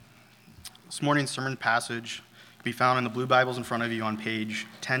This morning's sermon passage can be found in the blue Bibles in front of you on page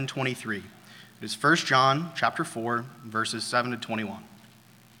 1023. It is 1 John chapter 4, verses 7 to 21.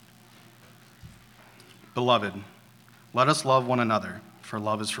 Beloved, let us love one another, for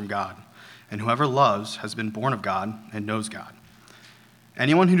love is from God, and whoever loves has been born of God and knows God.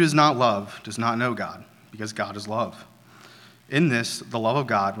 Anyone who does not love does not know God, because God is love. In this, the love of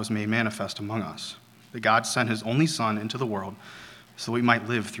God was made manifest among us, that God sent his only Son into the world so we might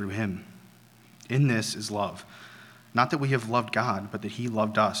live through him. In this is love, not that we have loved God, but that he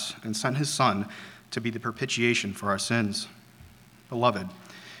loved us and sent his Son to be the propitiation for our sins. Beloved,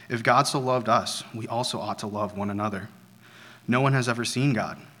 if God so loved us, we also ought to love one another. No one has ever seen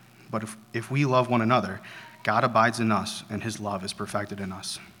God, but if we love one another, God abides in us, and his love is perfected in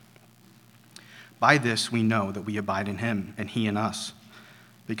us. By this we know that we abide in him, and he in us,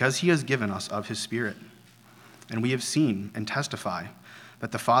 because he has given us of his Spirit. And we have seen and testify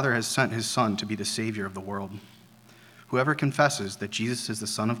that the Father has sent his Son to be the Savior of the world. Whoever confesses that Jesus is the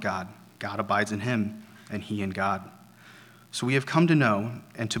Son of God, God abides in him, and he in God. So we have come to know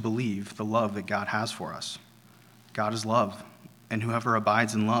and to believe the love that God has for us. God is love, and whoever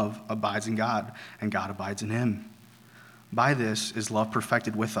abides in love abides in God, and God abides in him. By this is love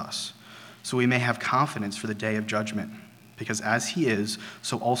perfected with us, so we may have confidence for the day of judgment, because as he is,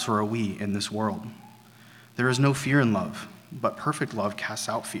 so also are we in this world. There is no fear in love, but perfect love casts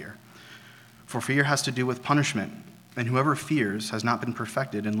out fear. For fear has to do with punishment, and whoever fears has not been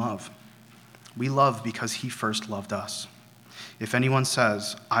perfected in love. We love because he first loved us. If anyone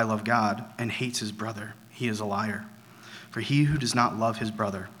says, I love God, and hates his brother, he is a liar. For he who does not love his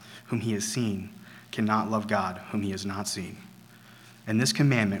brother, whom he has seen, cannot love God, whom he has not seen. And this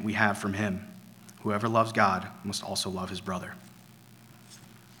commandment we have from him: whoever loves God must also love his brother.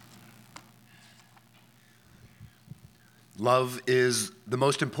 Love is the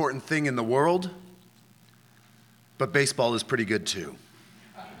most important thing in the world, but baseball is pretty good too.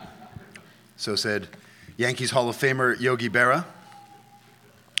 So said Yankees Hall of Famer Yogi Berra.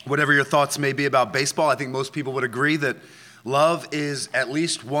 Whatever your thoughts may be about baseball, I think most people would agree that love is at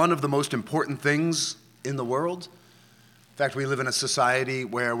least one of the most important things in the world. In fact, we live in a society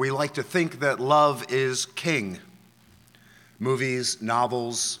where we like to think that love is king. Movies,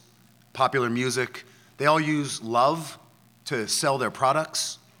 novels, popular music, they all use love to sell their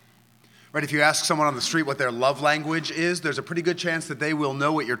products. Right? If you ask someone on the street what their love language is, there's a pretty good chance that they will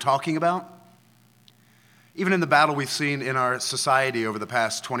know what you're talking about. Even in the battle we've seen in our society over the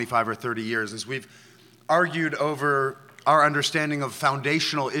past 25 or 30 years, as we've argued over our understanding of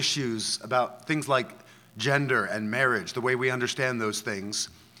foundational issues about things like gender and marriage, the way we understand those things,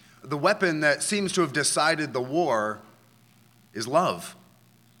 the weapon that seems to have decided the war is love.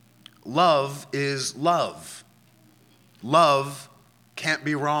 Love is love. Love can't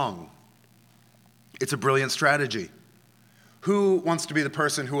be wrong. It's a brilliant strategy. Who wants to be the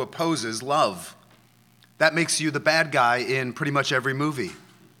person who opposes love? That makes you the bad guy in pretty much every movie,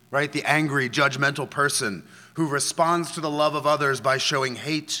 right? The angry, judgmental person who responds to the love of others by showing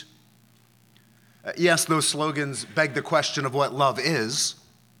hate. Yes, those slogans beg the question of what love is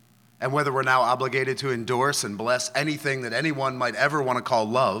and whether we're now obligated to endorse and bless anything that anyone might ever want to call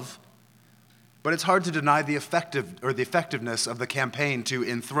love. But it's hard to deny the effectiveness of the campaign to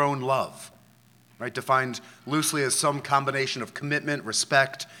enthrone love, right? Defined loosely as some combination of commitment,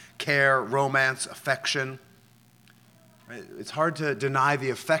 respect, care, romance, affection. Right? It's hard to deny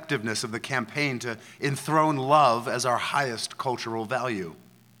the effectiveness of the campaign to enthrone love as our highest cultural value.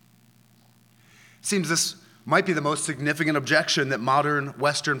 It seems this might be the most significant objection that modern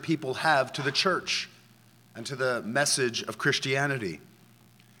Western people have to the church and to the message of Christianity.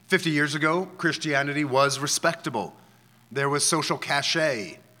 50 years ago, Christianity was respectable. There was social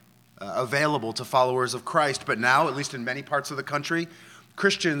cachet available to followers of Christ. But now, at least in many parts of the country,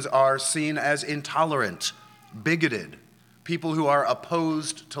 Christians are seen as intolerant, bigoted, people who are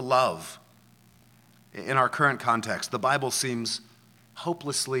opposed to love. In our current context, the Bible seems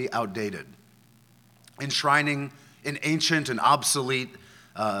hopelessly outdated, enshrining an ancient and obsolete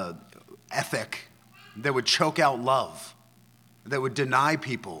ethic that would choke out love, that would deny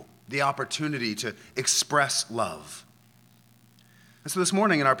people the opportunity to express love. And so this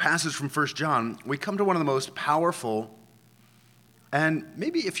morning in our passage from 1 John, we come to one of the most powerful, and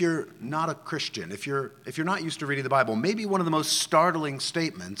maybe if you're not a Christian, if you're not used to reading the Bible, maybe one of the most startling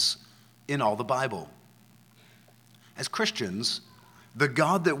statements in all the Bible. As Christians, the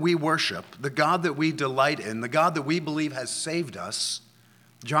God that we worship, the God that we delight in, the God that we believe has saved us,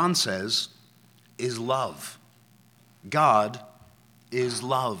 John says, is love. God is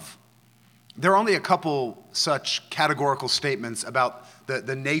love. There are only a couple such categorical statements about the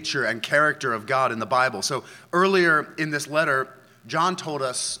the nature and character of God in the Bible. So earlier in this letter, John told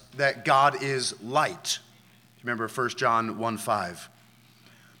us that God is light. Remember 1 John 1:5.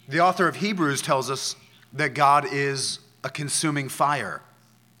 The author of Hebrews tells us that God is a consuming fire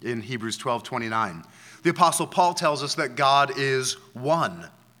in Hebrews 12:29. The Apostle Paul tells us that God is one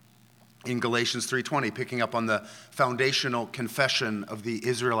in Galatians 3:20, picking up on the foundational confession of the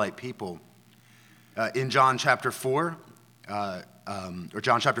Israelite people. In John chapter 4, or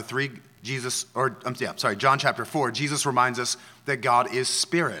John chapter 3, John chapter 4, Jesus reminds us that God is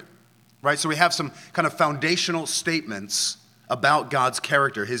spirit, right? So we have some kind of foundational statements about God's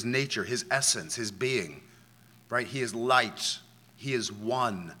character, his nature, his essence, his being, right? He is light, he is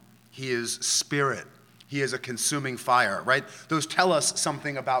one, he is spirit, he is a consuming fire, right? Those tell us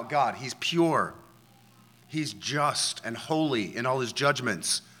something about God. He's pure, he's just and holy in all his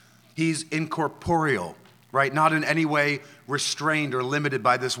judgments. He's incorporeal, right? Not in any way restrained or limited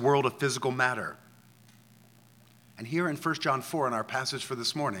by this world of physical matter. And here in 1 John 4, in our passage for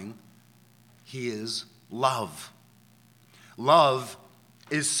this morning, he is love. Love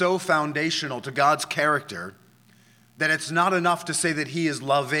is so foundational to God's character that it's not enough to say that he is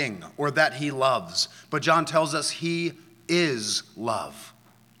loving or that he loves. But John tells us he is love.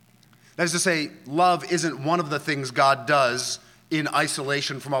 That is to say, love isn't one of the things God does in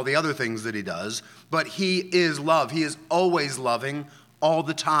isolation from all the other things that he does, but he is love. He is always loving all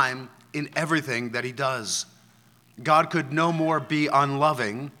the time in everything that he does. God could no more be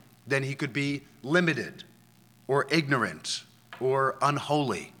unloving than he could be limited or ignorant or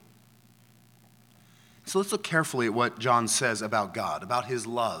unholy. So let's look carefully at what John says about God, about his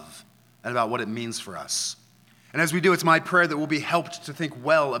love, and about what it means for us. And as we do, it's my prayer that we'll be helped to think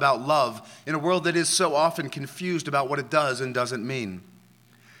well about love in a world that is so often confused about what it does and doesn't mean.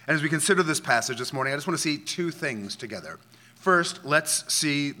 And as we consider this passage this morning, I just want to see two things together. First, let's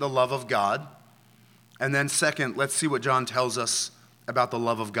see the love of God. And then second, let's see what John tells us about the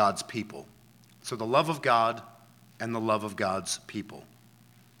love of God's people. So the love of God and the love of God's people.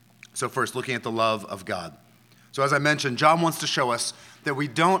 So first, looking at the love of God. So as I mentioned, John wants to show us that we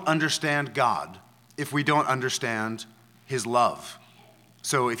don't understand God if we don't understand his love.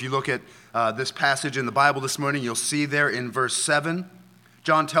 So if you look at this passage in the Bible this morning, you'll see there in verse 7,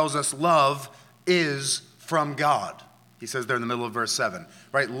 John tells us love is from God. He says there in the middle of verse 7,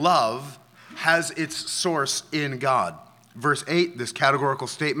 right? Love has its source in God. Verse 8, this categorical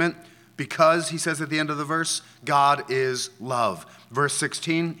statement, because, he says at the end of the verse, God is love. Verse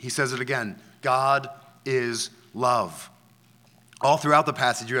 16, he says it again, God is love. All throughout the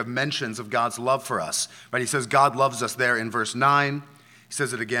passage, you have mentions of God's love for us. Right? He says God loves us there in verse 9. He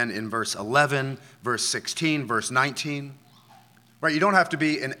says it again in verse 11, verse 16, verse 19. Right? You don't have to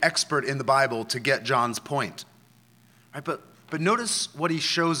be an expert in the Bible to get John's point. Right? But notice what he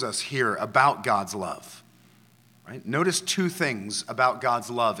shows us here about God's love. Right? Notice two things about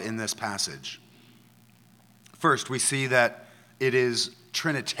God's love in this passage. First, we see that it is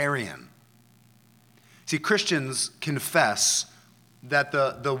Trinitarian. See, Christians confess that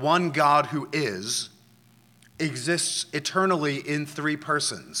the one God who exists eternally in three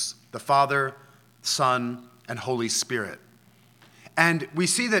persons, the Father, Son, and Holy Spirit. And we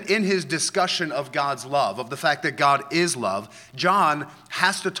see that in his discussion of God's love, of the fact that God is love, John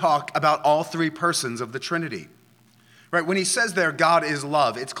has to talk about all three persons of the Trinity. Right? When he says there, God is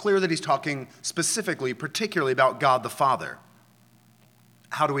love, it's clear that he's talking specifically, particularly about God the Father.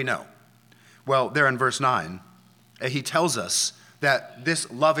 How do we know? Well, there in verse 9, he tells us that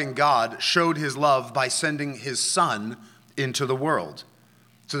this loving God showed his love by sending his Son into the world.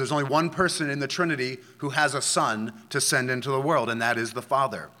 So there's only one person in the Trinity who has a Son to send into the world, and that is the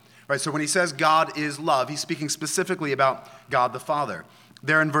Father. Right? So when he says God is love, he's speaking specifically about God the Father.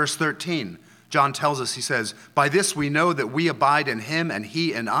 There in verse 13, John tells us, he says, by this we know that we abide in him and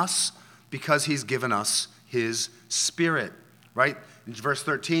he in us, because he's given us his Spirit. Right? In verse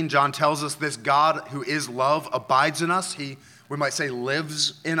 13, John tells us this God who is love abides in us. We might say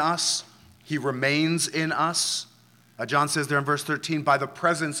lives in us. He remains in us. John says there in verse 13, by the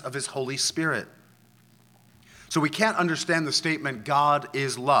presence of his Holy Spirit. So we can't understand the statement, God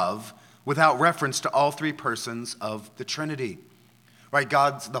is love, without reference to all three persons of the Trinity. Right?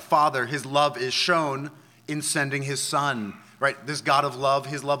 God's the Father, his love is shown in sending his Son. Right? This God of love,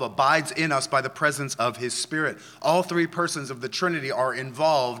 his love abides in us by the presence of his Spirit. All three persons of the Trinity are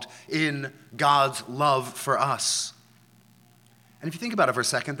involved in God's love for us. And if you think about it for a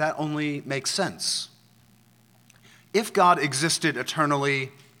second, that only makes sense. If God existed eternally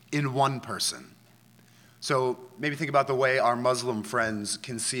in one person, so maybe think about the way our Muslim friends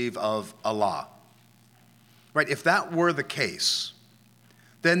conceive of Allah. Right? If that were the case,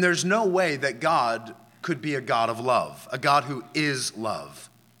 then there's no way that God could be a God of love, a God who is love.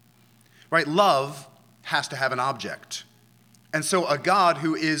 Right? Love has to have an object. And so a God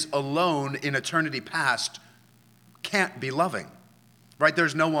who is alone in eternity past can't be loving. Right?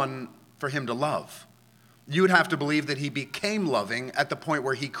 There's no one for him to love. You would have to believe that he became loving at the point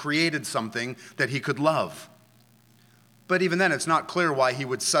where he created something that he could love. But even then, it's not clear why he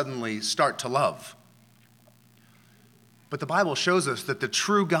would suddenly start to love. But the Bible shows us that the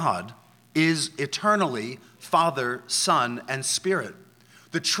true God is eternally Father, Son, and Spirit.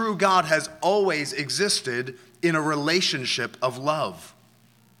 The true God has always existed in a relationship of love.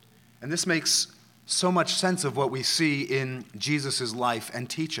 And this makes so much sense of what we see in Jesus' life and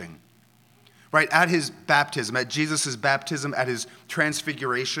teaching. Right, at his baptism, at Jesus' baptism, at his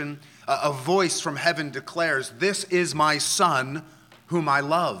transfiguration, a voice from heaven declares, "This is my Son whom I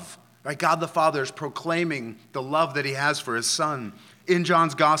love." Right, God the Father is proclaiming the love that he has for his Son. In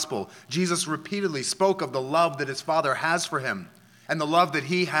John's Gospel, Jesus repeatedly spoke of the love that his Father has for him and the love that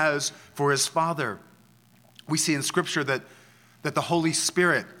he has for his Father. We see in Scripture that the Holy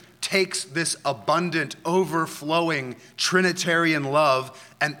Spirit takes this abundant, overflowing Trinitarian love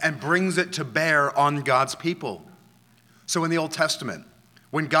and brings it to bear on God's people. So in the Old Testament,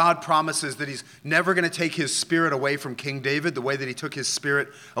 when God promises that he's never going to take his Spirit away from King David the way that he took his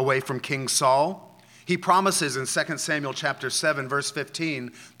Spirit away from King Saul, he promises in 2 Samuel chapter 7, verse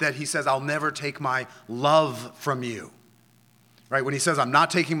 15, that he says, "I'll never take my love from you." Right? When he says, "I'm not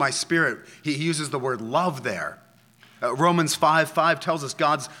taking my Spirit," he uses the word love there. Romans 5:5 tells us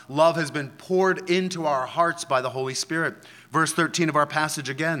God's love has been poured into our hearts by the Holy Spirit. Verse 13 of our passage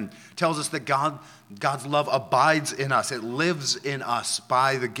again tells us that God's love abides in us. It lives in us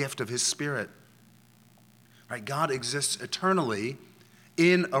by the gift of his Spirit. Right? God exists eternally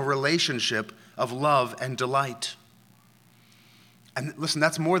in a relationship of love and delight. And listen,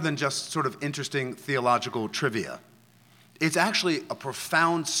 that's more than just sort of interesting theological trivia. It's actually a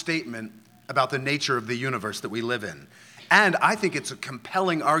profound statement about the nature of the universe that we live in. And I think it's a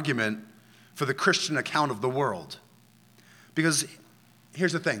compelling argument for the Christian account of the world. Because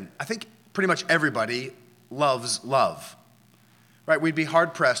here's the thing. I think pretty much everybody loves love. Right? We'd be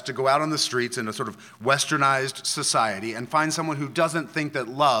hard-pressed to go out on the streets in a sort of westernized society and find someone who doesn't think that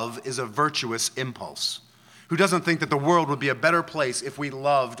love is a virtuous impulse, who doesn't think that the world would be a better place if we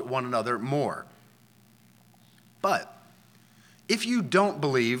loved one another more. But if you don't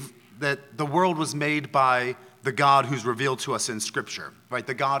believe that the world was made by the God who's revealed to us in Scripture, right?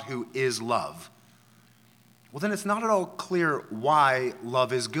 The God who is love. Well, then it's not at all clear why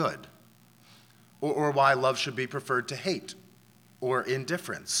love is good, or why love should be preferred to hate or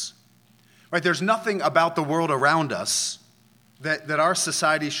indifference. Right? There's nothing about the world around us that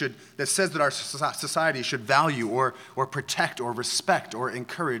says that our society should value or protect or respect or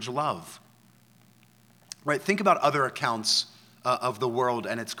encourage love. Right? Think about other accounts of the world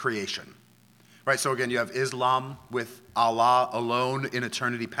and its creation. Right, so again, you have Islam with Allah alone in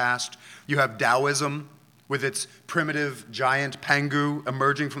eternity past. You have Taoism with its primitive giant Pangu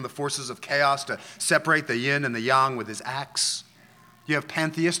emerging from the forces of chaos to separate the yin and the yang with his axe. You have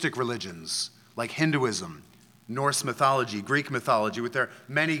pantheistic religions like Hinduism, Norse mythology, Greek mythology with their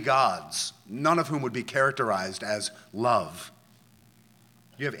many gods, none of whom would be characterized as love.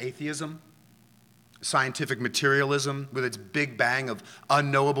 You have atheism, scientific materialism with its big bang of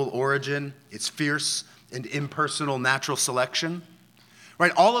unknowable origin, its fierce and impersonal natural selection.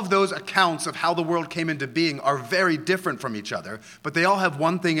 Right? All of those accounts of how the world came into being are very different from each other, but they all have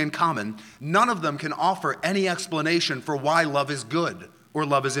one thing in common. None of them can offer any explanation for why love is good or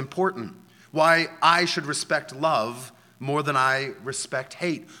love is important, why I should respect love more than I respect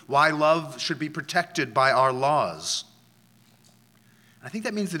hate, why love should be protected by our laws. I think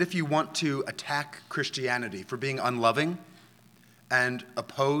that means that if you want to attack Christianity for being unloving and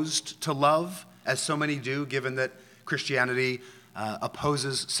opposed to love, as so many do, given that Christianity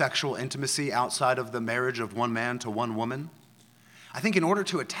opposes sexual intimacy outside of the marriage of one man to one woman, I think in order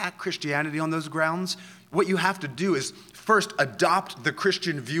to attack Christianity on those grounds, what you have to do is first adopt the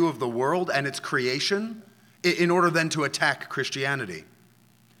Christian view of the world and its creation in order then to attack Christianity.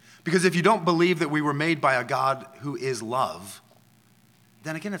 Because if you don't believe that we were made by a God who is love,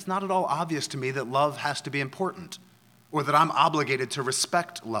 then again, it's not at all obvious to me that love has to be important or that I'm obligated to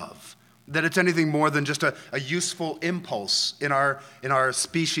respect love, that it's anything more than just a useful impulse in our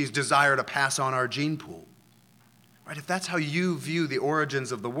species' desire to pass on our gene pool. Right? If that's how you view the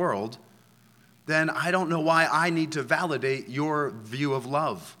origins of the world, then I don't know why I need to validate your view of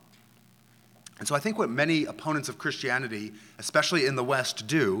love. And so I think what many opponents of Christianity, especially in the West,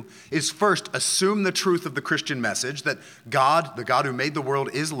 do is first assume the truth of the Christian message, that God, the God who made the world,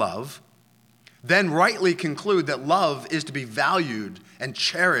 is love, then rightly conclude that love is to be valued and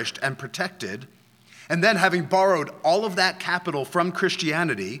cherished and protected, and then having borrowed all of that capital from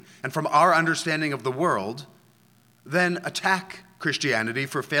Christianity and from our understanding of the world, then attack Christianity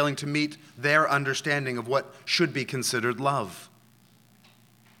for failing to meet their understanding of what should be considered love.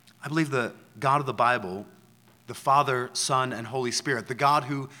 I believe the God of the Bible, the Father, Son, and Holy Spirit, the God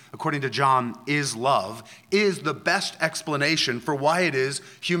who, according to John, is love, is the best explanation for why it is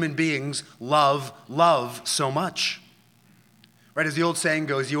human beings love so much. Right, as the old saying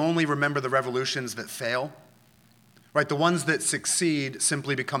goes, you only remember the revolutions that fail. Right, the ones that succeed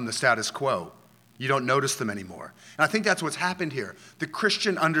simply become the status quo. You don't notice them anymore. And I think that's what's happened here. The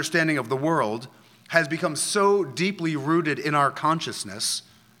Christian understanding of the world has become so deeply rooted in our consciousness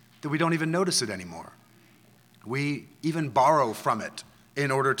that we don't even notice it anymore. We even borrow from it in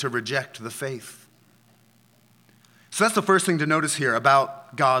order to reject the faith. So that's the first thing to notice here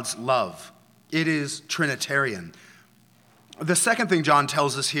about God's love. It is Trinitarian. The second thing John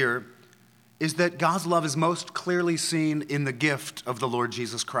tells us here is that God's love is most clearly seen in the gift of the Lord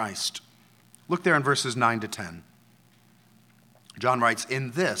Jesus Christ. Look there in verses 9 to 10. John writes, "In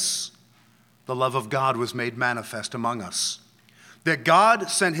this, the love of God was made manifest among us, that God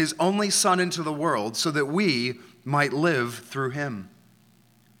sent his only Son into the world so that we might live through him.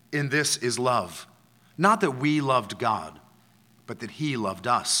 In this is love, not that we loved God, but that he loved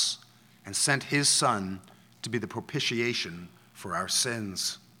us and sent his Son to be the propitiation for our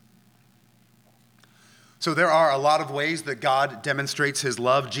sins." So there are a lot of ways that God demonstrates his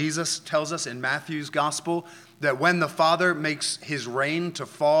love. Jesus tells us in Matthew's gospel that when the Father makes his rain to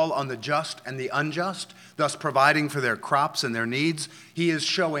fall on the just and the unjust, thus providing for their crops and their needs, he is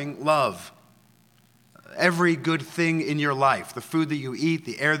showing love. Every good thing in your life, the food that you eat,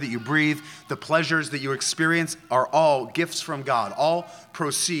 the air that you breathe, the pleasures that you experience are all gifts from God. All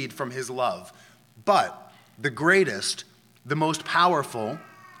proceed from his love. But the greatest, the most powerful,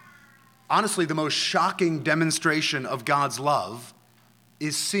 honestly, the most shocking demonstration of God's love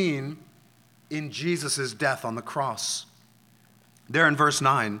is seen in Jesus' death on the cross. There in verse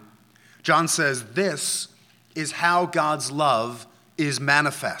 9, John says, "This is how God's love is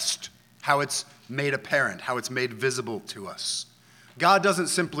manifest," how it's made apparent, how it's made visible to us. God doesn't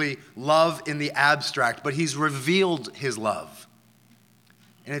simply love in the abstract, but he's revealed his love.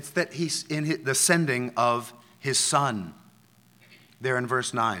 And it's that he's in the sending of his Son. There in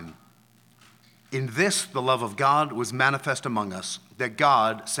verse 9. "In this, the love of God was manifest among us, that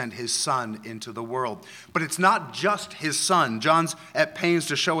God sent his Son into the world." But it's not just his Son. John's at pains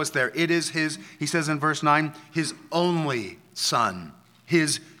to show us there. It is his, he says in verse 9, his only Son,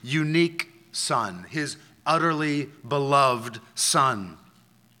 his unique Son, his utterly beloved Son.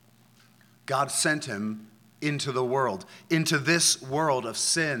 God sent him into the world, into this world of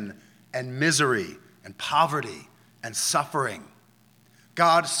sin and misery and poverty and suffering.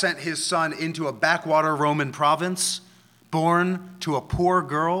 God sent his Son into a backwater Roman province, born to a poor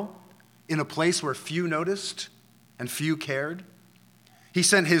girl in a place where few noticed and few cared. He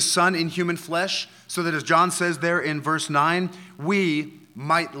sent his Son in human flesh so that, as John says there in verse 9, we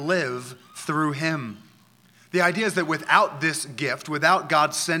might live through him. The idea is that without this gift, without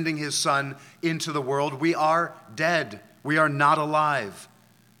God sending his Son into the world, we are dead. We are not alive.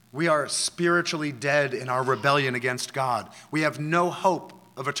 We are spiritually dead in our rebellion against God. We have no hope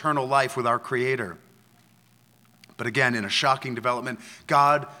of eternal life with our Creator. But again, in a shocking development,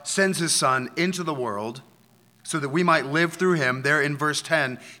 God sends his Son into the world so that we might live through him. There in verse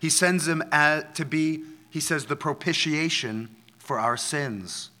 10, he sends him to be, he says, the propitiation for our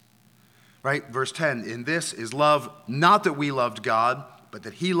sins. Right? Verse 10, "In this is love, not that we loved God, but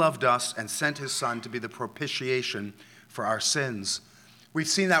that he loved us and sent his Son to be the propitiation for our sins." We've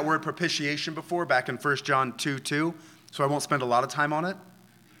seen that word propitiation before back in 1 John 2:2, so I won't spend a lot of time on it.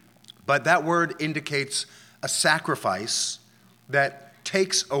 But that word indicates a sacrifice that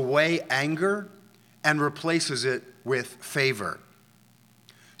takes away anger and replaces it with favor.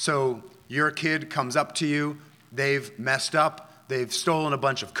 So your kid comes up to you, they've messed up, they've stolen a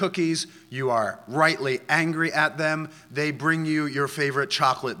bunch of cookies, you are rightly angry at them, they bring you your favorite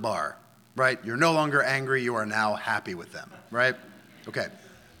chocolate bar, right? You're no longer angry, you are now happy with them, right? Okay,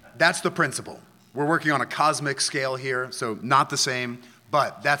 that's the principle. We're working on a cosmic scale here, so not the same,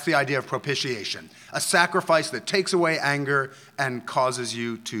 but that's the idea of propitiation. A sacrifice that takes away anger and causes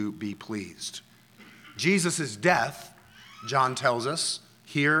you to be pleased. Jesus' death, John tells us,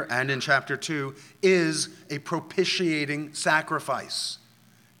 here and in chapter 2, is a propitiating sacrifice.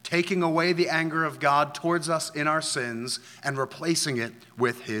 taking away the anger of God towards us in our sins and replacing it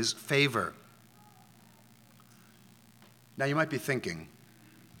with his favor. Now you might be thinking,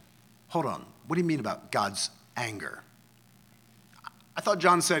 hold on, what do you mean about God's anger? I thought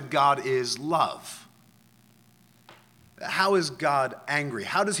John said God is love. How is God angry?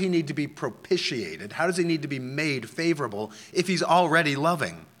 How does he need to be propitiated? How does he need to be made favorable if he's already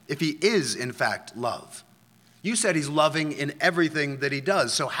loving, if he is, in fact, love? You said he's loving in everything that he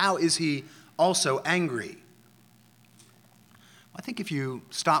does, so how is he also angry? I think if you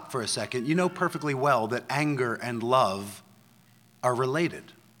stop for a second, you know perfectly well that anger and love are related,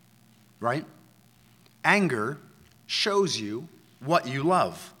 right? Anger shows you what you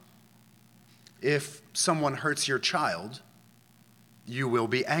love. If someone hurts your child, you will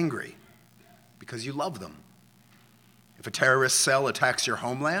be angry because you love them. If a terrorist cell attacks your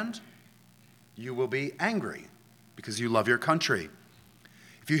homeland, you will be angry because you love your country.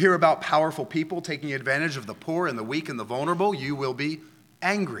 If you hear about powerful people taking advantage of the poor and the weak and the vulnerable, you will be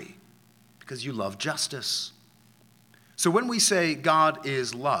angry because you love justice. So when we say God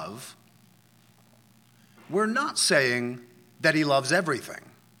is love, we're not saying that he loves everything.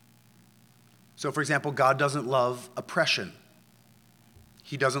 So, for example, God doesn't love oppression.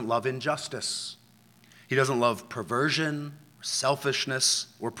 He doesn't love injustice. He doesn't love perversion, or selfishness,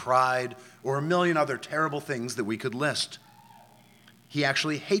 or pride, or a million other terrible things that we could list. He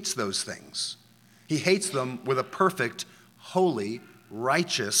actually hates those things. He hates them with a perfect, holy,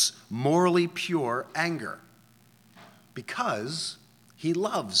 righteous, morally pure anger because he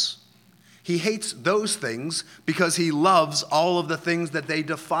loves. He hates those things because he loves all of the things that they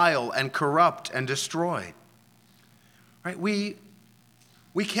defile and corrupt and destroy. Right? We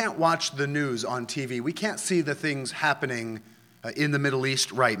can't watch the news on TV. We can't see the things happening in the Middle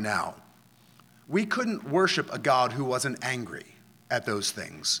East right now. We couldn't worship a God who wasn't angry at those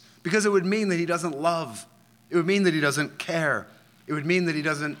things because it would mean that he doesn't love. It would mean that he doesn't care. It would mean that he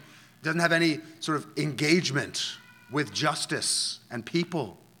doesn't have any sort of engagement with justice and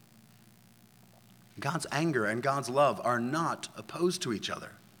people. God's anger and God's love are not opposed to each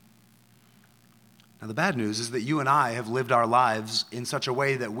other. Now, the bad news is that you and I have lived our lives in such a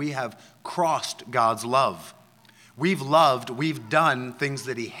way that we have crossed God's love. We've loved, we've done things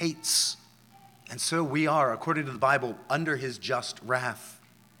that he hates. And so we are, according to the Bible, under his just wrath.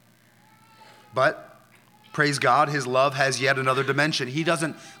 But praise God, his love has yet another dimension. He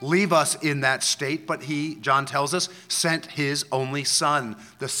doesn't leave us in that state, but he, John tells us, sent his only Son,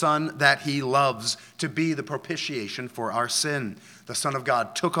 the Son that he loves, to be the propitiation for our sin. The Son of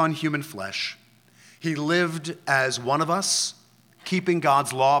God took on human flesh. He lived as one of us, keeping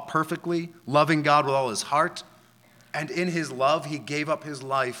God's law perfectly, loving God with all his heart. And in his love, he gave up his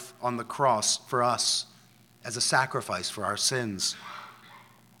life on the cross for us as a sacrifice for our sins.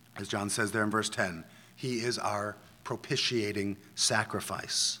 As John says there in verse 10, he is our propitiating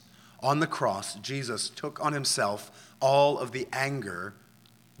sacrifice. On the cross, Jesus took on himself all of the anger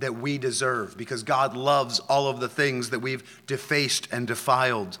that we deserve because God loves all of the things that we've defaced and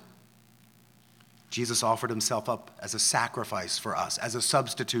defiled. Jesus offered himself up as a sacrifice for us, as a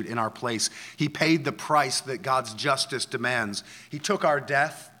substitute in our place. He paid the price that God's justice demands. He took our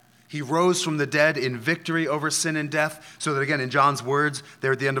death. He rose from the dead in victory over sin and death, so that, again, in John's words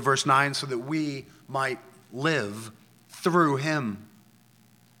there at the end of verse 9, so that we might live through him.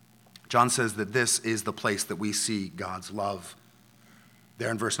 John says that this is the place that we see God's love.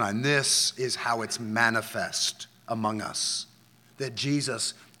 There in verse 9, this is how it's manifest among us, that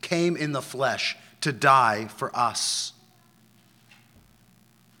Jesus came in the flesh to die for us.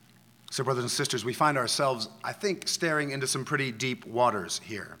 So, brothers and sisters, we find ourselves, I think, staring into some pretty deep waters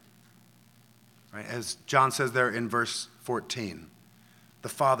here. Right? As John says there in verse 14, the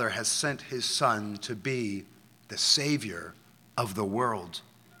Father has sent his Son to be the Savior of the world.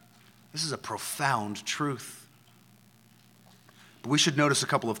 This is a profound truth. But we should notice a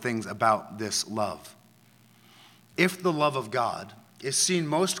couple of things about this love. If the love of God is seen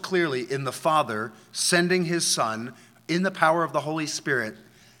most clearly in the Father sending his Son in the power of the Holy Spirit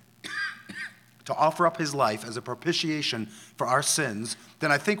to offer up his life as a propitiation for our sins,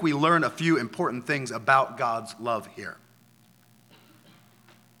 then I think we learn a few important things about God's love here.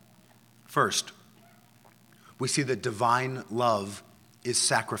 First, we see that divine love is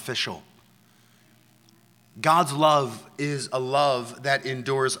sacrificial. God's love is a love that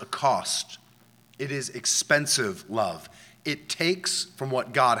endures a cost. It is expensive love. It takes from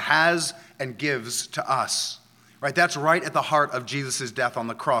what God has and gives to us. Right? That's right at the heart of Jesus' death on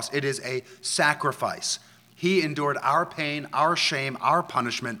the cross. It is a sacrifice. He endured our pain, our shame, our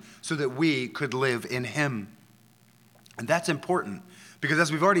punishment so that we could live in him. And that's important Because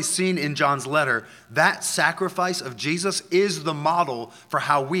as we've already seen in John's letter, that sacrifice of Jesus is the model for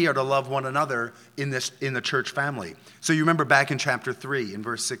how we are to love one another in the church family. So you remember back in chapter 3, in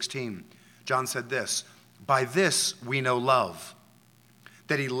verse 16, John said this, "By this we know love,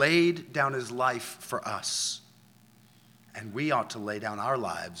 that he laid down his life for us, and we ought to lay down our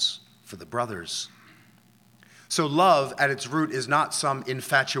lives for the brothers." So love at its root is not some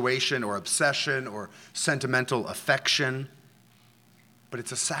infatuation or obsession or sentimental affection, but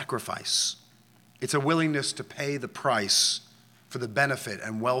it's a sacrifice. It's a willingness to pay the price for the benefit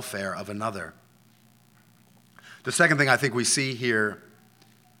and welfare of another. The second thing I think we see here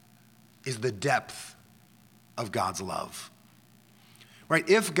is the depth of God's love. Right?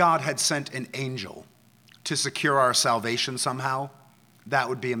 If God had sent an angel to secure our salvation somehow, that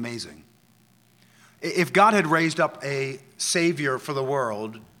would be amazing. If God had raised up a savior for the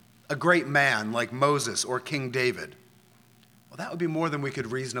world, a great man like Moses or King David, well, that would be more than we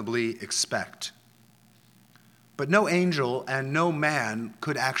could reasonably expect. But no angel and no man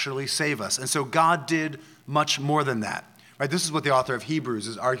could actually save us. And so God did much more than that. Right? This is what the author of Hebrews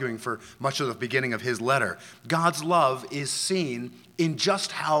is arguing for much of the beginning of his letter. God's love is seen in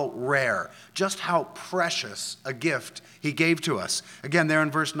just how rare, just how precious a gift he gave to us. Again, there in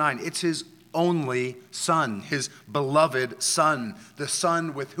verse 9, it's his only Son, his beloved Son, the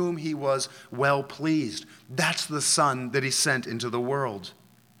Son with whom he was well pleased. That's the Son that he sent into the world.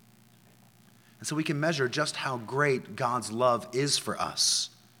 And so we can measure just how great God's love is for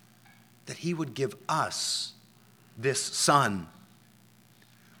us, that he would give us this Son.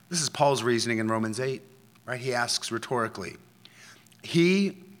 This is Paul's reasoning in Romans 8, right? He asks rhetorically,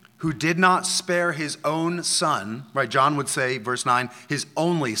 he who did not spare his own Son, right? John would say, verse 9, his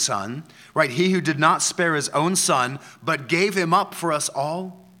only Son, right? He who did not spare his own Son, but gave him up for us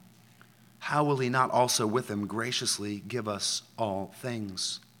all, how will he not also with him graciously give us all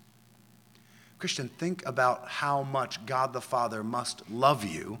things? Christian, think about how much God the Father must love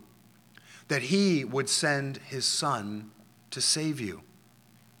you that he would send his Son to save you.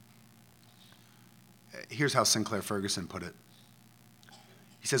 Here's how Sinclair Ferguson put it.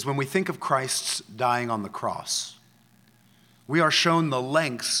 He says, when we think of Christ's dying on the cross, we are shown the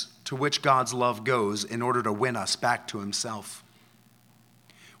lengths to which God's love goes in order to win us back to himself.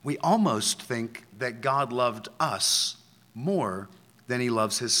 We almost think that God loved us more than he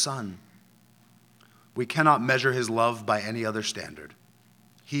loves his Son. We cannot measure his love by any other standard.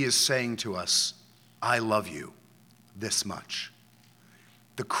 He is saying to us, I love you this much.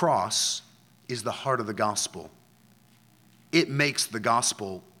 The cross is the heart of the gospel. It makes the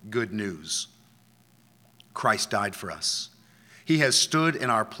gospel good news. Christ died for us. He has stood in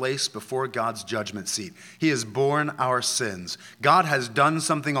our place before God's judgment seat. He has borne our sins. God has done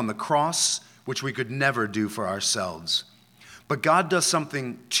something on the cross which we could never do for ourselves. But God does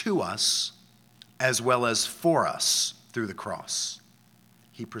something to us as well as for us through the cross.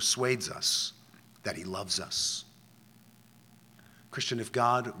 He persuades us that he loves us. Christian, if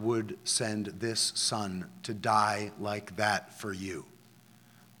God would send this Son to die like that for you,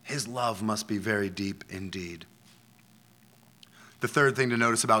 his love must be very deep indeed. The third thing to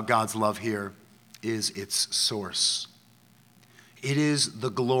notice about God's love here is its source. It is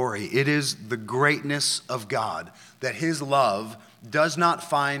the glory, it is the greatness of God, that his love does not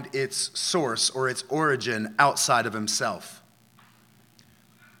find its source or its origin outside of himself.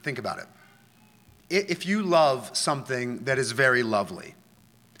 Think about it. If you love something that is very lovely,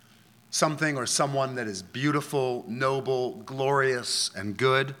 something or someone that is beautiful, noble, glorious, and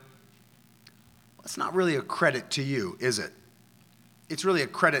good, it's not really a credit to you, is it? It's really a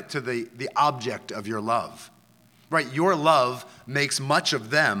credit to the object of your love, right? Your love makes much of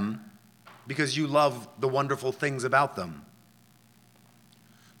them because you love the wonderful things about them.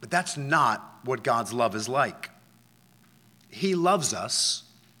 But that's not what God's love is like. He loves us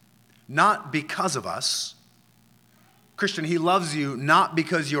not because of us. Christian, he loves you not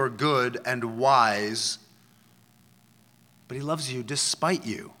because you're good and wise, but he loves you despite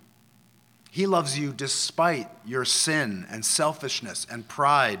you. He loves you despite your sin and selfishness and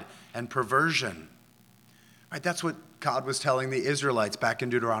pride and perversion. Right? That's what God was telling the Israelites back in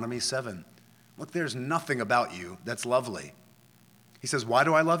Deuteronomy 7. Look, there's nothing about you that's lovely. He says, why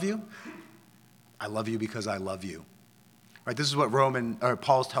do I love you? I love you because I love you. Right? This is what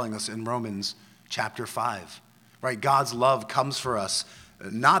Paul's telling us in Romans chapter 5. Right? God's love comes for us,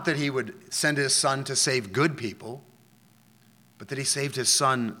 not that he would send his Son to save good people, but that he sent his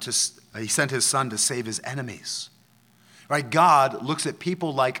Son to save his enemies. Right? God looks at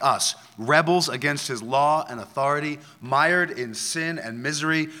people like us, rebels against his law and authority, mired in sin and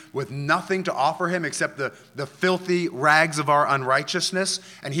misery, with nothing to offer him except the filthy rags of our unrighteousness.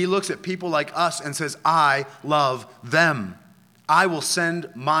 And he looks at people like us and says, I love them. I will send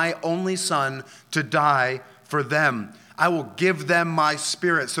my only son to die for them. I will give them my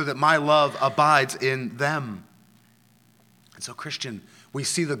spirit so that my love abides in them. And so, Christian, we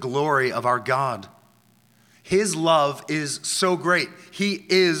see the glory of our God. His love is so great. He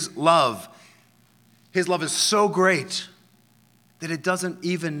is love. His love is so great that it doesn't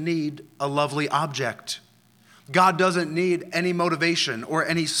even need a lovely object. God doesn't need any motivation or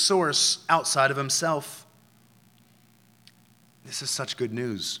any source outside of himself. This is such good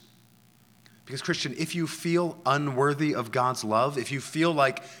news. Because, Christian, if you feel unworthy of God's love, if you feel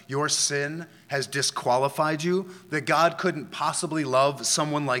like your sin has disqualified you, that God couldn't possibly love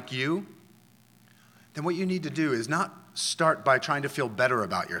someone like you, then what you need to do is not start by trying to feel better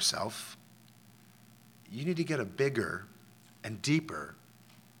about yourself. You need to get a bigger and deeper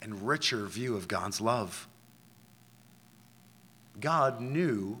and richer view of God's love. God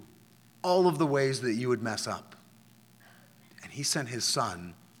knew all of the ways that you would mess up, and he sent his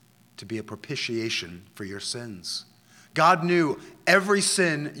son to be a propitiation for your sins. God knew every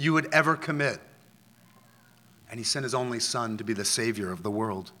sin you would ever commit, and he sent his only son to be the Savior of the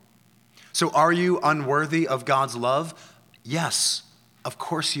world. So are you unworthy of God's love? Yes, of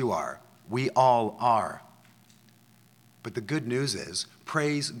course you are. We all are. But the good news is,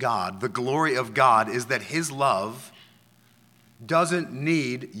 praise God, the glory of God is that his love doesn't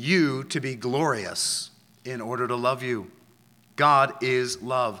need you to be glorious in order to love you. God is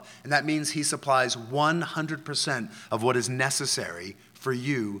love, and that means he supplies 100% of what is necessary for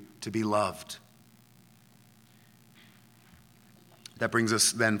you to be loved. That brings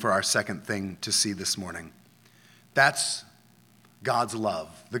us then for our second thing to see this morning. That's God's love,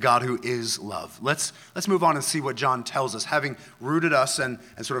 the God who is love. Let's move on and see what John tells us, having rooted us and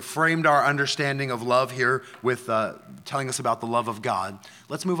sort of framed our understanding of love here with telling us about the love of God.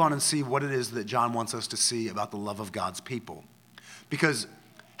 Let's move on and see what it is that John wants us to see about the love of God's people. Because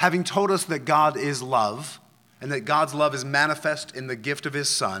having told us that God is love and that God's love is manifest in the gift of his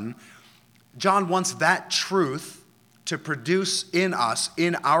Son, John wants that truth to produce in us,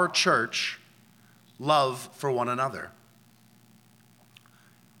 in our church, love for one another.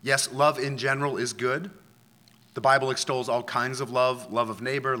 Yes, love in general is good. The Bible extols all kinds of love of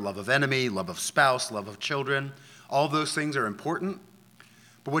neighbor, love of enemy, love of spouse, love of children. All those things are important.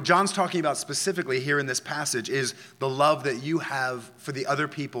 But what John's talking about specifically here in this passage is the love that you have for the other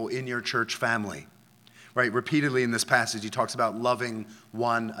people in your church family. Right? Repeatedly in this passage, he talks about loving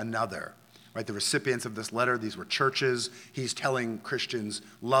one another. Right, the recipients of this letter, these were churches. He's telling Christians,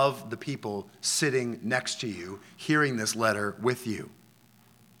 love the people sitting next to you, hearing this letter with you.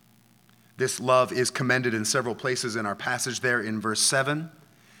 This love is commended in several places in our passage there in verse 7.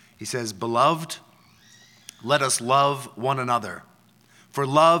 He says, Beloved, let us love one another, for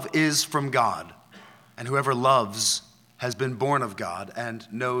love is from God, and whoever loves has been born of God and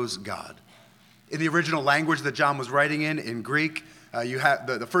knows God. In the original language that John was writing in Greek, you have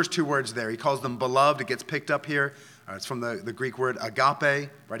the first two words there. He calls them beloved. It gets picked up here. It's from the Greek word agape,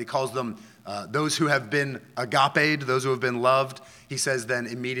 right? He calls them those who have been agaped, those who have been loved. He says then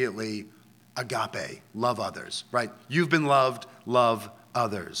immediately, agape, love others, right? You've been loved, love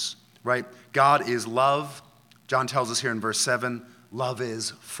others, right? God is love. John tells us here in verse 7, love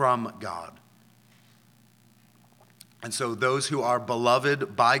is from God. And so those who are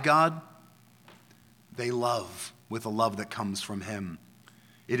beloved by God, they love with a love that comes from him.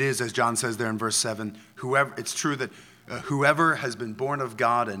 It is, as John says there in verse 7, it's true that whoever has been born of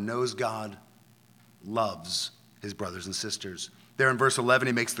God and knows God loves his brothers and sisters. There in verse 11,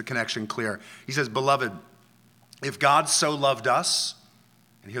 he makes the connection clear. He says, Beloved, if God so loved us,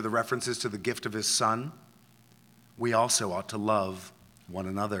 and here the references to the gift of his Son, we also ought to love one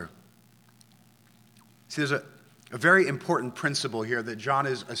another. See, there's a very important principle here that John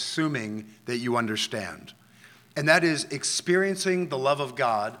is assuming that you understand. And that is experiencing the love of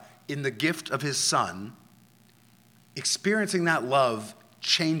God in the gift of his Son. Experiencing that love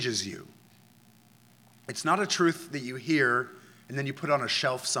changes you. It's not a truth that you hear and then you put on a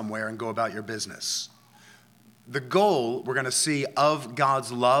shelf somewhere and go about your business. The goal, we're going to see, of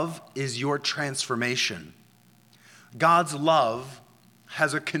God's love is your transformation. God's love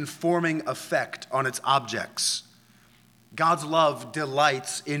has a conforming effect on its objects. God's love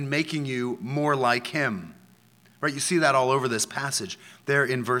delights in making you more like him. Right? You see that all over this passage. There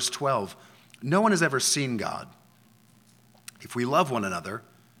in verse 12. No one has ever seen God. If we love one another,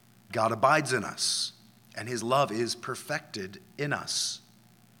 God abides in us, and his love is perfected in us.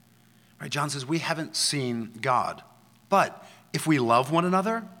 Right? John says we haven't seen God, but if we love one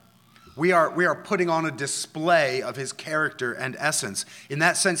another, we are putting on a display of his character and essence. In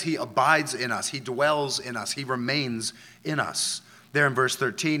that sense, he abides in us, he dwells in us, he remains in us. There in verse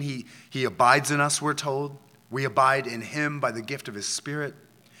 13, he abides in us, we're told. We abide in him by the gift of his Spirit.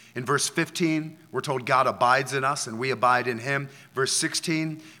 In verse 15, we're told God abides in us and we abide in him. Verse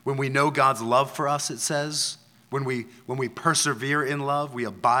 16, when we know God's love for us, it says, when we persevere in love, we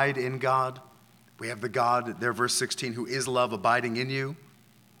abide in God. We have the God there, verse 16, who is love abiding in you.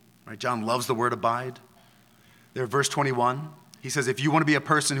 Right? John loves the word abide. There, verse 21, he says, if you want to be a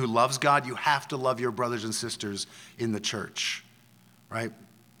person who loves God, you have to love your brothers and sisters in the church. Right?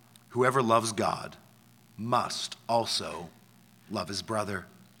 Whoever loves God must also love his brother.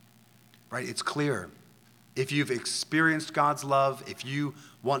 Right? It's clear. If you've experienced God's love, if you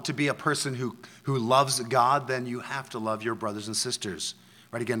want to be a person who loves God, then you have to love your brothers and sisters.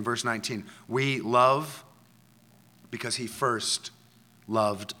 Right? Again, verse 19. We love because he first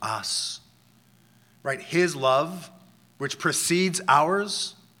loved us. Right? His love, which precedes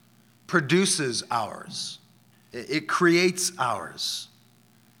ours, produces ours. It creates ours.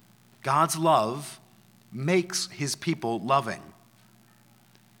 God's love makes his people loving.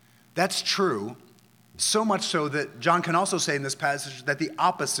 That's true, so much so that John can also say in this passage that the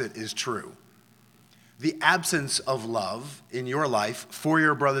opposite is true. The absence of love in your life for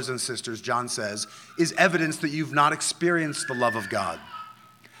your brothers and sisters, John says, is evidence that you've not experienced the love of God.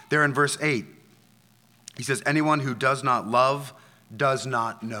 There in verse 8, he says, anyone who does not love does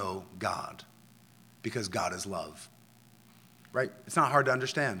not know God, because God is love. Right? It's not hard to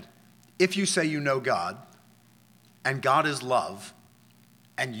understand. If you say you know God, and God is love,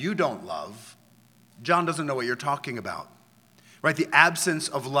 and you don't love, John doesn't know what you're talking about. Right? The absence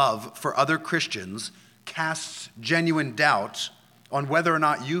of love for other Christians casts genuine doubt on whether or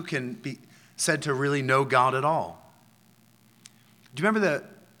not you can be said to really know God at all. Do you remember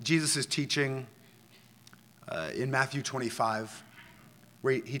Jesus' teaching in Matthew 25,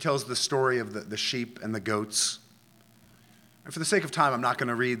 where he tells the story of the sheep and the goats? And for the sake of time, I'm not going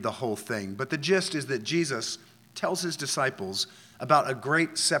to read the whole thing, but the gist is that Jesus tells his disciples about a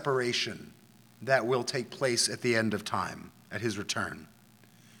great separation that will take place at the end of time, at his return.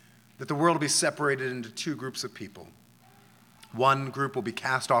 That the world will be separated into two groups of people. One group will be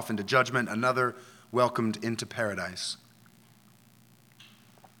cast off into judgment, another welcomed into paradise.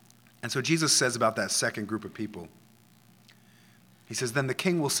 And so Jesus says about that second group of people, he says, then the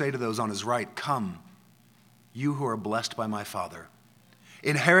king will say to those on his right, come, you who are blessed by my Father.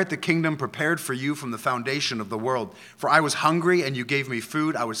 Inherit the kingdom prepared for you from the foundation of the world. For I was hungry, and you gave me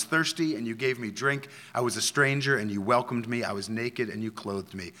food. I was thirsty, and you gave me drink. I was a stranger, and you welcomed me. I was naked, and you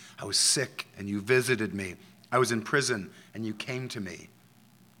clothed me. I was sick, and you visited me. I was in prison, and you came to me.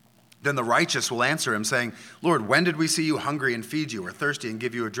 Then the righteous will answer him, saying, Lord, when did we see you hungry and feed you, or thirsty and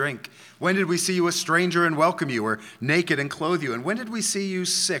give you a drink? When did we see you a stranger and welcome you, or naked and clothe you? And when did we see you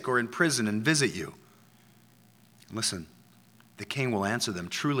sick or in prison and visit you? Listen. The king will answer them,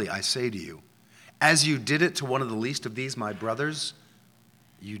 truly I say to you, as you did it to one of the least of these, my brothers,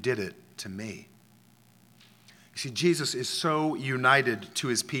 you did it to me. You see, Jesus is so united to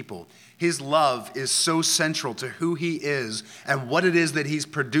his people. His love is so central to who he is and what it is that he's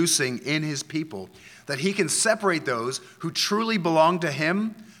producing in his people, that he can separate those who truly belong to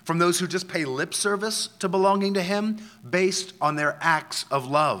him from those who just pay lip service to belonging to him based on their acts of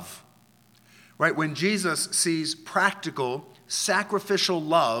love. Right? When Jesus sees practical, sacrificial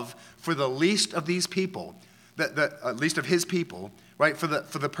love for the least of these people, the least of his people, right? For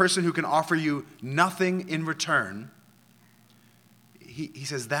the person who can offer you nothing in return, he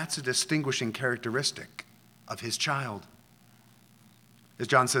says that's a distinguishing characteristic of his child. As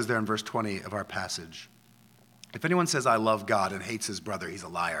John says there in verse 20 of our passage, if anyone says, I love God and hates his brother, he's a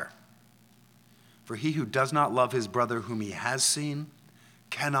liar. For he who does not love his brother whom he has seen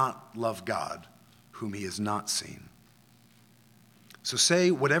cannot love God whom he has not seen. So say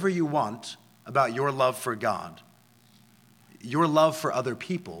whatever you want about your love for God. Your love for other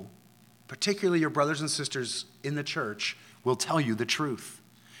people, particularly your brothers and sisters in the church, will tell you the truth.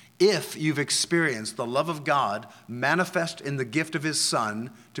 If you've experienced the love of God manifest in the gift of his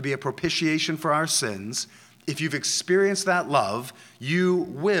Son to be a propitiation for our sins, if you've experienced that love, you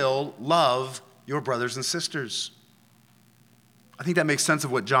will love your brothers and sisters. I think that makes sense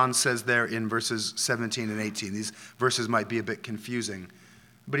of what John says there in verses 17 and 18. These verses might be a bit confusing.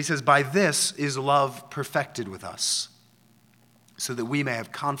 But he says, by this is love perfected with us, so that we may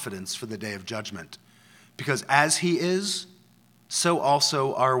have confidence for the day of judgment. Because as he is, so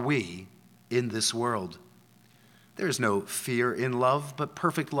also are we in this world. There is no fear in love, but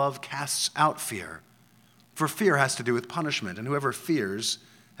perfect love casts out fear. For fear has to do with punishment, and whoever fears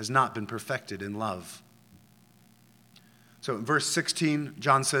has not been perfected in love. So in verse 16,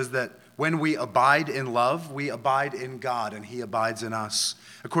 John says that when we abide in love, we abide in God, and he abides in us.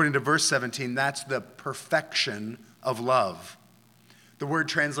 According to verse 17, that's the perfection of love. The word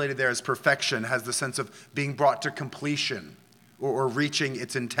translated there as perfection has the sense of being brought to completion or reaching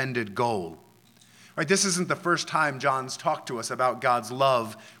its intended goal. Right, this isn't the first time John's talked to us about God's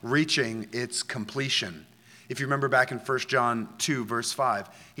love reaching its completion. If you remember back in 1 John 2, verse 5,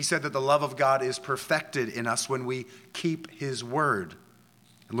 he said that the love of God is perfected in us when we keep his word.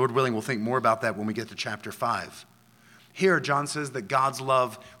 And Lord willing, we'll think more about that when we get to chapter 5. Here, John says that God's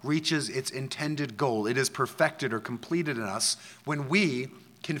love reaches its intended goal. It is perfected or completed in us when we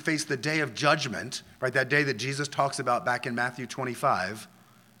can face the day of judgment, right? That day that Jesus talks about back in Matthew 25,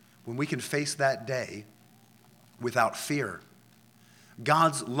 when we can face that day without fear.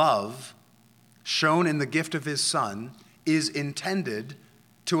 God's love, shown in the gift of his Son, is intended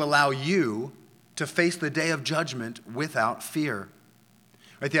to allow you to face the day of judgment without fear.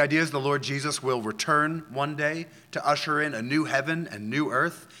 Right, the idea is the Lord Jesus will return one day to usher in a new heaven and new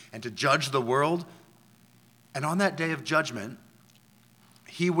earth and to judge the world. And on that day of judgment,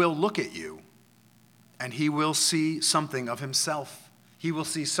 he will look at you and he will see something of himself. He will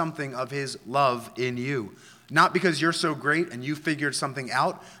see something of his love in you. Not because you're so great and you figured something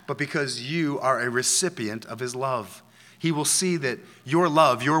out, but because you are a recipient of his love. He will see that your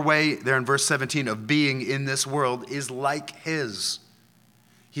love, your way there in verse 17 of being in this world is like his.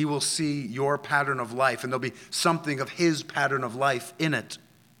 He will see your pattern of life, and there'll be something of his pattern of life in it.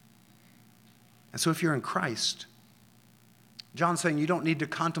 And so if you're in Christ, John's saying you don't need to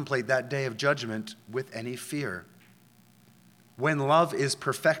contemplate that day of judgment with any fear. When love is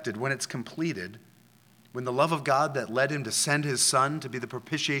perfected, when it's completed, when the love of God that led him to send his Son to be the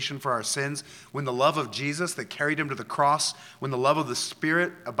propitiation for our sins, when the love of Jesus that carried him to the cross, when the love of the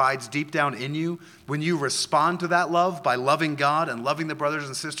Spirit abides deep down in you, when you respond to that love by loving God and loving the brothers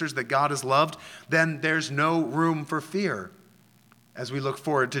and sisters that God has loved, then there's no room for fear as we look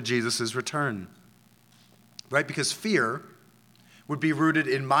forward to Jesus' return. Right? Because fear would be rooted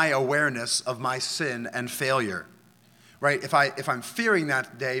in my awareness of my sin and failure. Right? If I'm fearing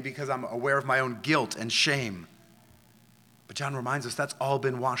that day because I'm aware of my own guilt and shame. But John reminds us that's all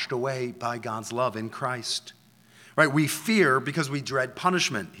been washed away by God's love in Christ. Right? We fear because we dread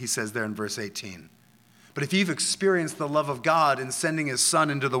punishment, he says there in verse 18. But if you've experienced the love of God in sending his Son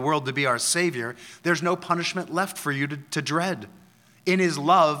into the world to be our Savior, there's no punishment left for you to dread. In his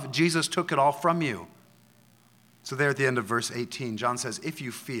love, Jesus took it all from you. So there at the end of verse 18, John says, if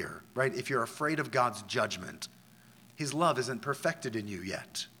you fear, right? If you're afraid of God's judgment, his love isn't perfected in you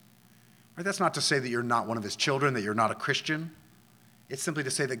yet. Right? That's not to say that you're not one of his children, that you're not a Christian. It's simply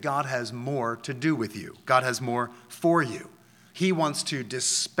to say that God has more to do with you. God has more for you. He wants to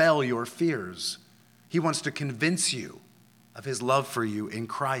dispel your fears. He wants to convince you of his love for you in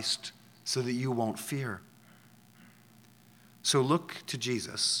Christ so that you won't fear. So look to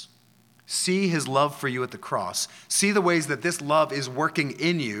Jesus. See his love for you at the cross. See the ways that this love is working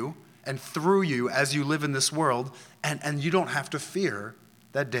in you and through you as you live in this world, and you don't have to fear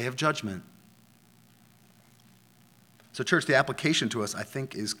that day of judgment. So church, the application to us, I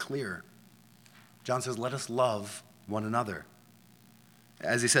think, is clear. John says, let us love one another.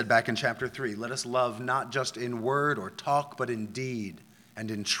 As he said back in chapter 3, let us love not just in word or talk, but in deed and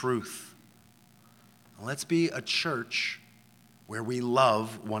in truth. Let's be a church where we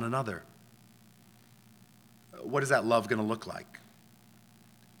love one another. What is that love going to look like?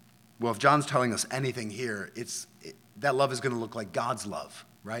 Well, if John's telling us anything here, that love is going to look like God's love,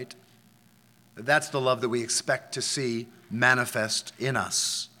 right? That's the love that we expect to see manifest in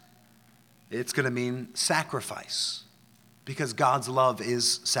us. It's going to mean sacrifice, because God's love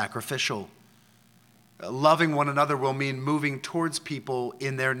is sacrificial. Loving one another will mean moving towards people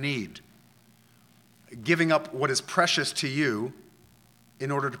in their need, giving up what is precious to you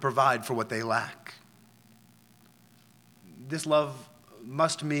in order to provide for what they lack. This love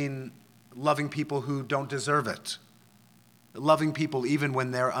must mean loving people who don't deserve it. Loving people even when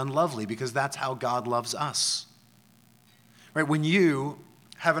they're unlovely, because that's how God loves us. Right? When you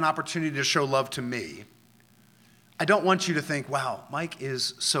have an opportunity to show love to me, I don't want you to think, wow, Mike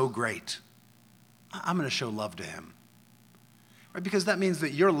is so great. I'm going to show love to him. Right? Because that means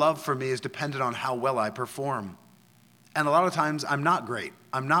that your love for me is dependent on how well I perform. And a lot of times I'm not great.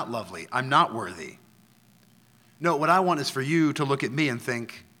 I'm not lovely. I'm not worthy. No, what I want is for you to look at me and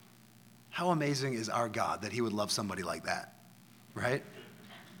think, how amazing is our God that he would love somebody like that, right?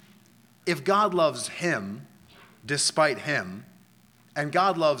 if God loves him despite him, and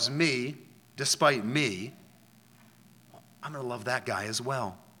God loves me despite me, I'm going to love that guy as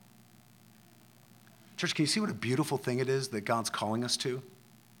well. Church, can you see what a beautiful thing it is that God's calling us to?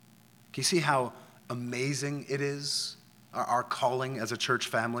 Can you see how amazing it is, our calling as a church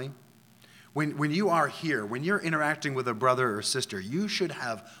family? When you are here, when you're interacting with a brother or sister, you should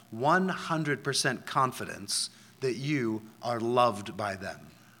have 100% confidence that you are loved by them,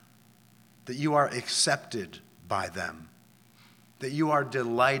 that you are accepted by them, that you are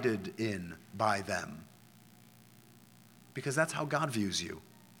delighted in by them. Because that's how God views you,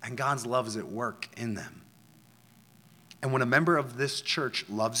 and God's love is at work in them. And when a member of this church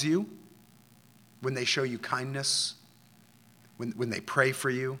loves you, when they show you kindness, when they pray for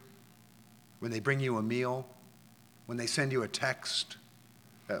you, when they bring you a meal, when they send you a text,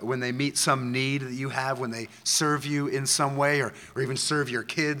 when they meet some need that you have, when they serve you in some way, or even serve your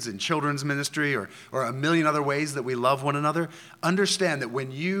kids in children's ministry, or a million other ways that we love one another, understand that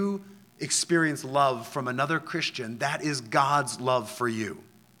when you experience love from another Christian, that is God's love for you.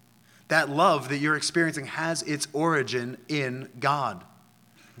 That love that you're experiencing has its origin in God.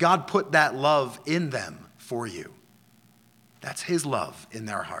 God put that love in them for you. That's his love in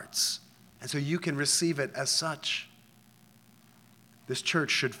their hearts. And so you can receive it as such. This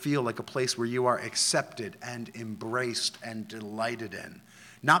church should feel like a place where you are accepted and embraced and delighted in.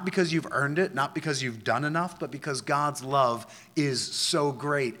 Not because you've earned it, not because you've done enough, but because God's love is so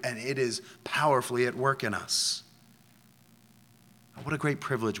great and it is powerfully at work in us. What a great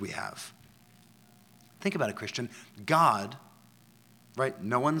privilege we have. Think about it, Christian. God, right?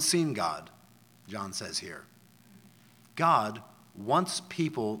 No one's seen God, John says here. God wants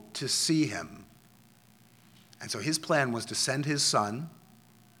people to see him. And so his plan was to send his son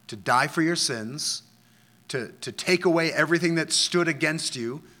to die for your sins, to take away everything that stood against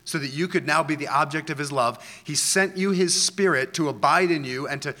you so that you could now be the object of his love. He sent you his Spirit to abide in you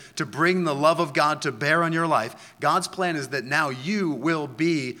and to bring the love of God to bear on your life. God's plan is that now you will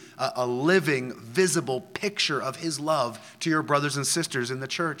be a living, visible picture of his love to your brothers and sisters in the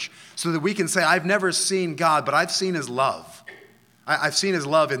church so that we can say, I've never seen God, but I've seen his love. I've seen his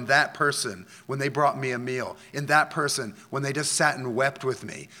love in that person when they brought me a meal, in that person when they just sat and wept with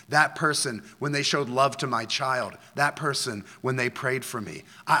me, that person when they showed love to my child, that person when they prayed for me.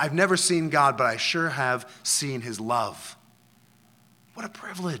 I've never seen God, but I sure have seen his love. What a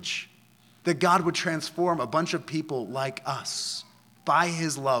privilege that God would transform a bunch of people like us by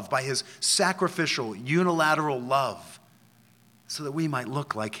his love, by his sacrificial, unilateral love, so that we might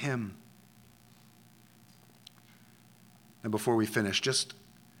look like him. And before we finish, just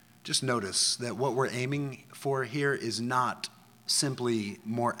notice that what we're aiming for here is not simply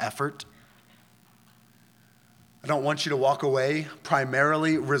more effort. I don't want you to walk away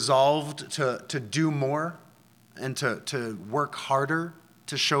primarily resolved to do more and to work harder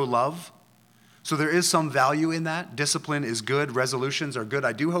to show love. So there is some value in that. Discipline is good. Resolutions are good.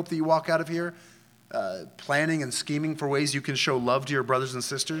 I do hope that you walk out of here planning and scheming for ways you can show love to your brothers and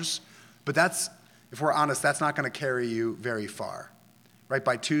sisters. But if we're honest, that's not going to carry you very far. Right?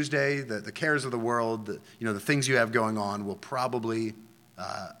 By Tuesday, the cares of the world, the things you have going on will probably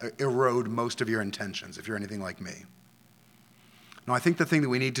erode most of your intentions if you're anything like me. Now, I think the thing that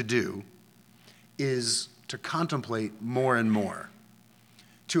we need to do is to contemplate more and more,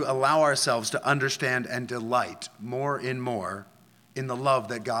 to allow ourselves to understand and delight more and more in the love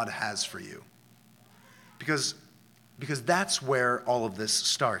that God has for you. Because that's where all of this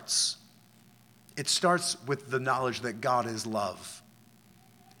starts. It starts with the knowledge that God is love.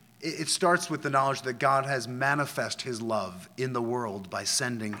 It starts with the knowledge that God has manifested his love in the world by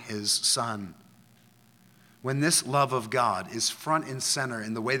sending his son. When this love of God is front and center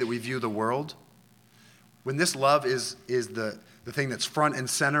in the way that we view the world, when this love is the thing that's front and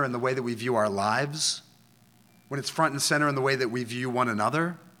center in the way that we view our lives, when it's front and center in the way that we view one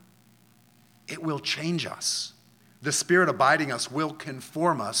another, it will change us. The Spirit abiding us will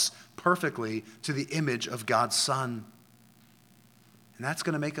conform us perfectly to the image of God's Son. And that's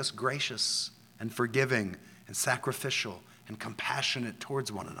going to make us gracious and forgiving and sacrificial and compassionate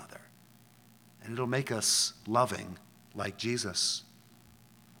towards one another. And it'll make us loving like Jesus.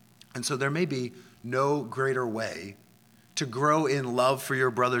 And so there may be no greater way to grow in love for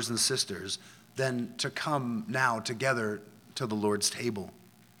your brothers and sisters than to come now together to the Lord's table.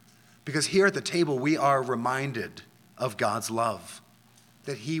 Because here at the table we are reminded of God's love,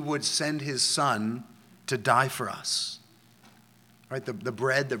 that he would send his son to die for us. Right? The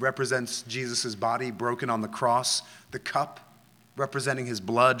bread that represents Jesus' body broken on the cross, the cup representing his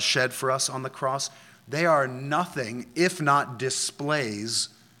blood shed for us on the cross, they are nothing if not displays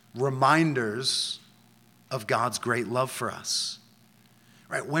reminders of God's great love for us.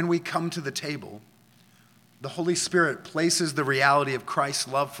 Right? When we come to the table, the Holy Spirit places the reality of Christ's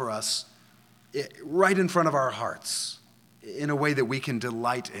love for us right in front of our hearts in a way that we can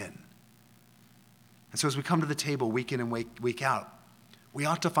delight in. And so as we come to the table week in and week out, we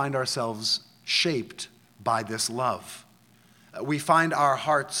ought to find ourselves shaped by this love. We find our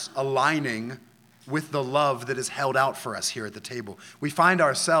hearts aligning with the love that is held out for us here at the table. We find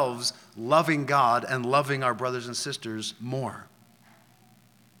ourselves loving God and loving our brothers and sisters more.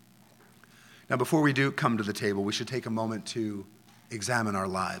 Now, before we do come to the table, we should take a moment to examine our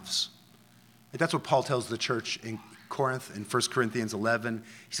lives. That's what Paul tells the church in Corinth in 1 Corinthians 11.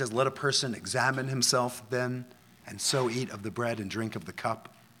 He says, "Let a person examine himself then, and so eat of the bread and drink of the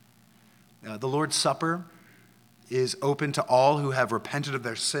cup." The Lord's Supper is open to all who have repented of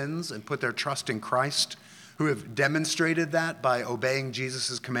their sins and put their trust in Christ, who have demonstrated that by obeying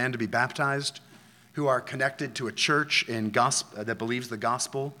Jesus' command to be baptized, who are connected to a church that believes the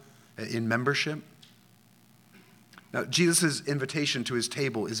gospel in membership. Now, Jesus' invitation to his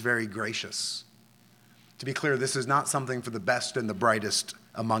table is very gracious. To be clear, this is not something for the best and the brightest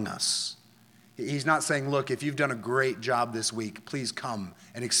among us. He's not saying, look, if you've done a great job this week, please come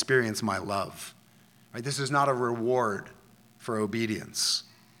and experience my love. Right? This is not a reward for obedience.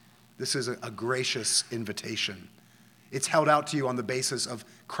 This is a gracious invitation. It's held out to you on the basis of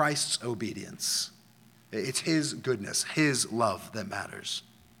Christ's obedience. It's his goodness, his love that matters.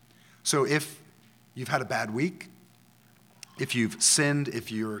 So if you've had a bad week, if you've sinned,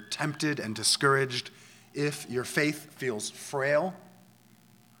 if you're tempted and discouraged, if your faith feels frail,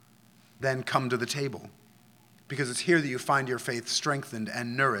 then come to the table. Because it's here that you find your faith strengthened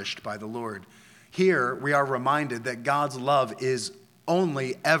and nourished by the Lord. Here we are reminded that God's love is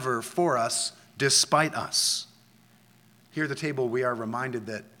only ever for us despite us. Here at the table we are reminded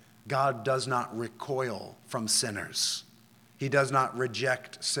that God does not recoil from sinners. He does not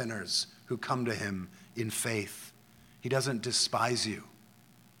reject sinners who come to him in faith. He doesn't despise you,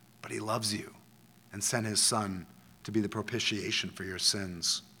 but he loves you and sent his Son to be the propitiation for your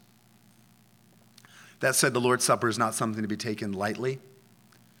sins. That said, the Lord's Supper is not something to be taken lightly.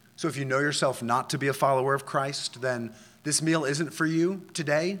 So if you know yourself not to be a follower of Christ, then this meal isn't for you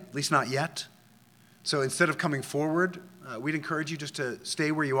today, at least not yet. So instead of coming forward, we'd encourage you just to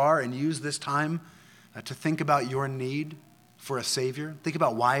stay where you are and use this time to think about your need for a Savior. Think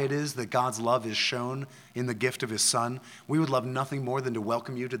about why it is that God's love is shown in the gift of his Son. We would love nothing more than to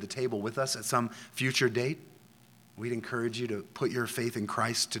welcome you to the table with us at some future date. We'd encourage you to put your faith in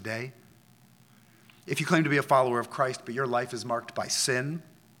Christ today. If you claim to be a follower of Christ, but your life is marked by sin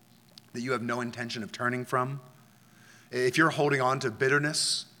that you have no intention of turning from, if you're holding on to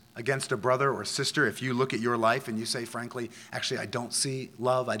bitterness against a brother or sister, if you look at your life and you say, frankly, actually, I don't see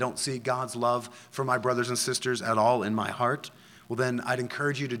love, I don't see God's love for my brothers and sisters at all in my heart, well then I'd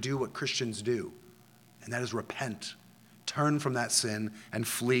encourage you to do what Christians do, and that is repent, turn from that sin, and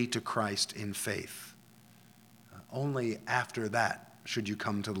flee to Christ in faith. Only after that should you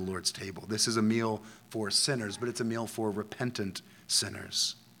come to the Lord's table. This is a meal for sinners, but it's a meal for repentant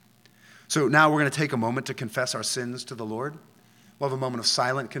sinners. So now we're going to take a moment to confess our sins to the Lord. We'll have a moment of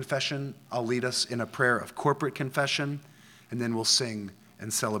silent confession. I'll lead us in a prayer of corporate confession, and then we'll sing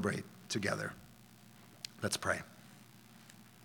and celebrate together. Let's pray.